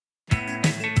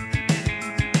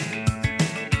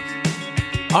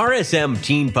RSM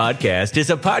Teen Podcast is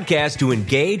a podcast to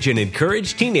engage and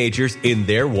encourage teenagers in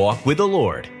their walk with the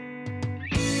Lord.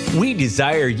 We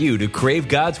desire you to crave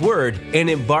God's Word and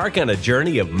embark on a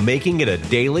journey of making it a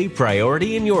daily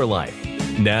priority in your life.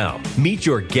 Now, meet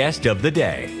your guest of the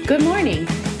day. Good morning.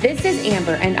 This is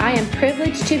Amber, and I am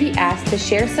privileged to be asked to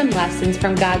share some lessons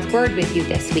from God's Word with you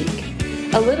this week.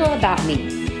 A little about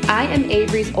me. I am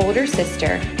Avery's older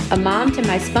sister, a mom to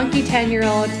my spunky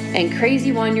 10-year-old and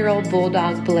crazy 1-year-old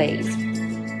bulldog, Blaze.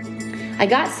 I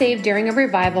got saved during a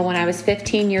revival when I was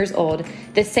 15 years old,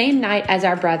 the same night as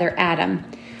our brother Adam.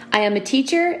 I am a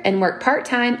teacher and work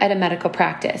part-time at a medical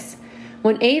practice.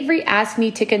 When Avery asked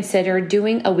me to consider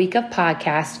doing a week of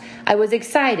podcast, I was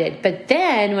excited, but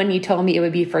then when he told me it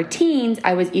would be for teens,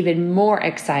 I was even more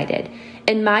excited.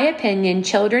 In my opinion,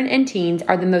 children and teens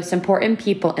are the most important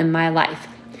people in my life.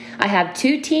 I have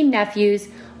 2 teen nephews,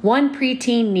 1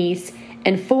 preteen niece,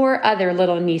 and 4 other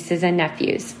little nieces and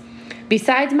nephews.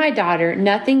 Besides my daughter,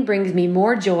 nothing brings me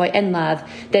more joy and love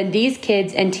than these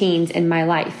kids and teens in my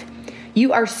life.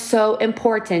 You are so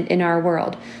important in our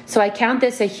world, so I count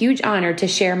this a huge honor to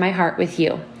share my heart with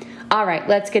you. All right,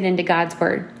 let's get into God's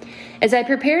Word. As I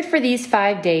prepared for these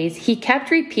 5 days, He kept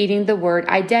repeating the word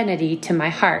identity to my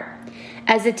heart.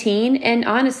 As a teen, and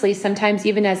honestly sometimes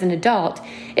even as an adult,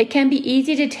 it can be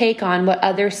easy to take on what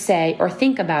others say or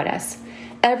think about us.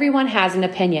 Everyone has an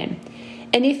opinion.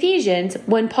 In Ephesians,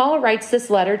 when Paul writes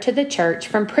this letter to the church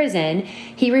from prison,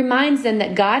 he reminds them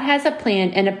that God has a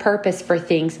plan and a purpose for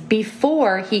things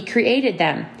before He created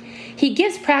them. He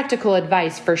gives practical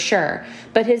advice for sure,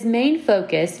 but his main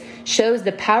focus shows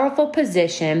the powerful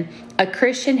position a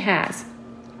Christian has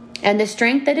and the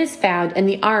strength that is found in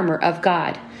the armor of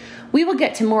God. We will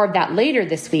get to more of that later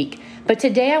this week, but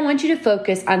today I want you to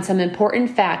focus on some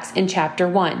important facts in chapter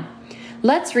 1.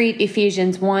 Let's read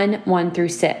Ephesians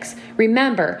 1:1-6.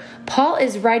 Remember, Paul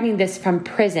is writing this from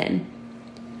prison.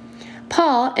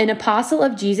 Paul, an apostle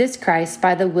of Jesus Christ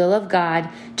by the will of God,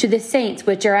 to the saints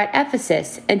which are at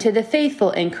Ephesus, and to the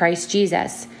faithful in Christ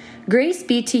Jesus. Grace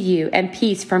be to you and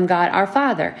peace from God our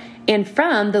Father, and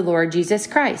from the Lord Jesus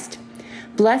Christ.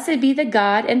 Blessed be the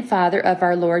God and Father of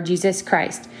our Lord Jesus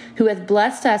Christ, who hath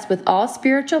blessed us with all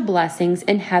spiritual blessings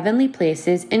in heavenly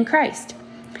places in Christ,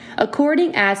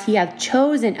 according as He hath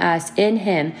chosen us in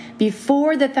Him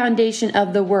before the foundation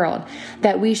of the world,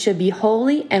 that we should be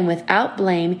holy and without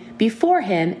blame before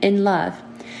Him in love,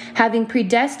 having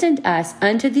predestined us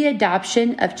unto the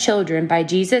adoption of children by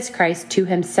Jesus Christ to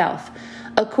Himself,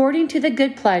 according to the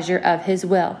good pleasure of His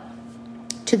will,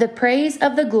 to the praise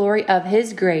of the glory of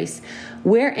His grace,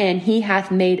 wherein He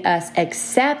hath made us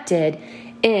accepted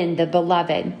in the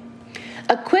Beloved.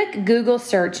 A quick Google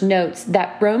search notes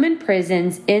that Roman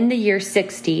prisons in the year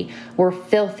 60 were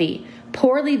filthy,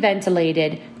 poorly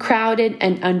ventilated, crowded,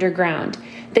 and underground.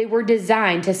 They were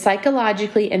designed to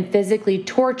psychologically and physically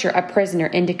torture a prisoner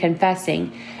into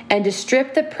confessing and to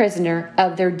strip the prisoner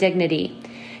of their dignity.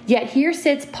 Yet here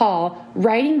sits Paul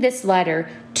writing this letter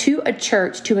to a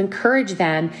church to encourage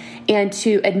them and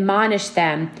to admonish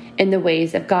them in the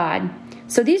ways of God.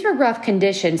 So these were rough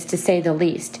conditions, to say the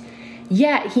least.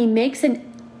 Yet he makes an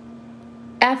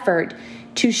effort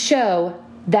to show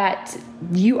that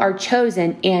you are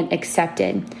chosen and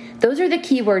accepted. Those are the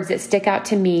key words that stick out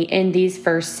to me in these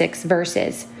first 6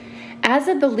 verses. As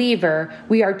a believer,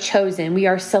 we are chosen, we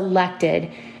are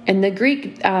selected. And the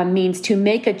Greek means to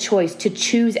make a choice, to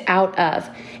choose out of.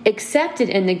 Accepted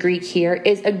in the Greek here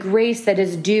is a grace that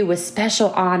is due with special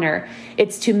honor.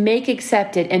 It's to make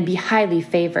accepted and be highly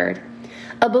favored.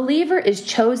 A believer is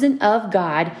chosen of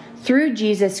God through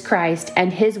Jesus Christ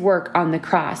and His work on the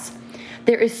cross.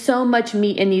 There is so much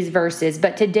meat in these verses,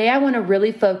 but today I want to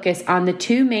really focus on the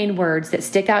 2 main words that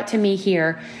stick out to me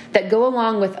here that go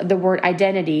along with the word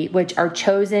identity, which are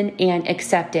chosen and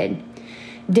accepted.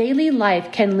 Daily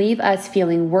life can leave us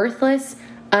feeling worthless,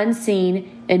 unseen,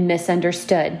 and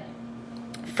misunderstood.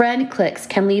 Friend cliques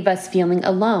can leave us feeling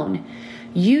alone.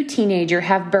 You, teenager,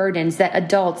 have burdens that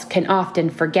adults can often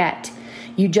forget.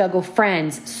 You juggle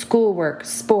friends, schoolwork,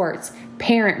 sports,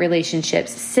 parent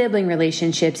relationships, sibling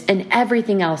relationships, and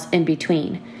everything else in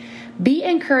between. Be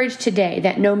encouraged today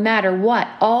that no matter what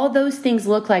all those things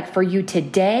look like for you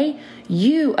today,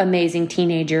 you, amazing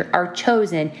teenager, are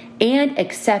chosen and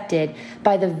accepted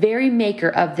by the very maker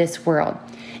of this world.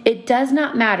 It does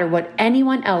not matter what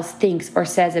anyone else thinks or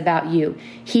says about you.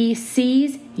 He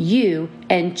sees you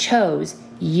and chose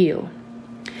you.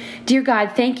 Dear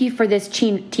God, thank you for this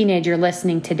teenager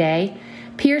listening today.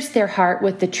 Pierce their heart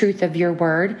with the truth of your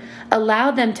word. Allow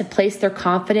them to place their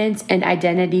confidence and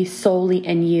identity solely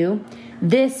in you.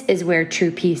 This is where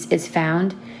true peace is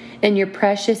found. In your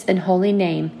precious and holy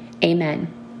name,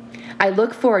 amen. I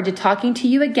look forward to talking to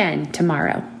you again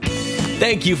tomorrow.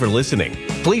 Thank you for listening.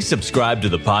 Please subscribe to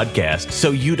the podcast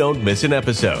so you don't miss an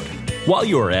episode. While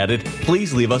you are at it,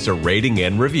 please leave us a rating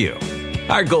and review.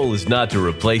 Our goal is not to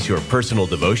replace your personal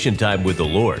devotion time with the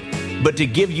Lord, but to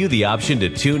give you the option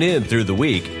to tune in through the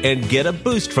week and get a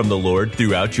boost from the Lord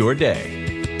throughout your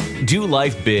day. Do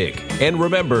life big, and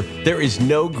remember, there is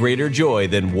no greater joy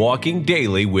than walking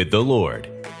daily with the Lord.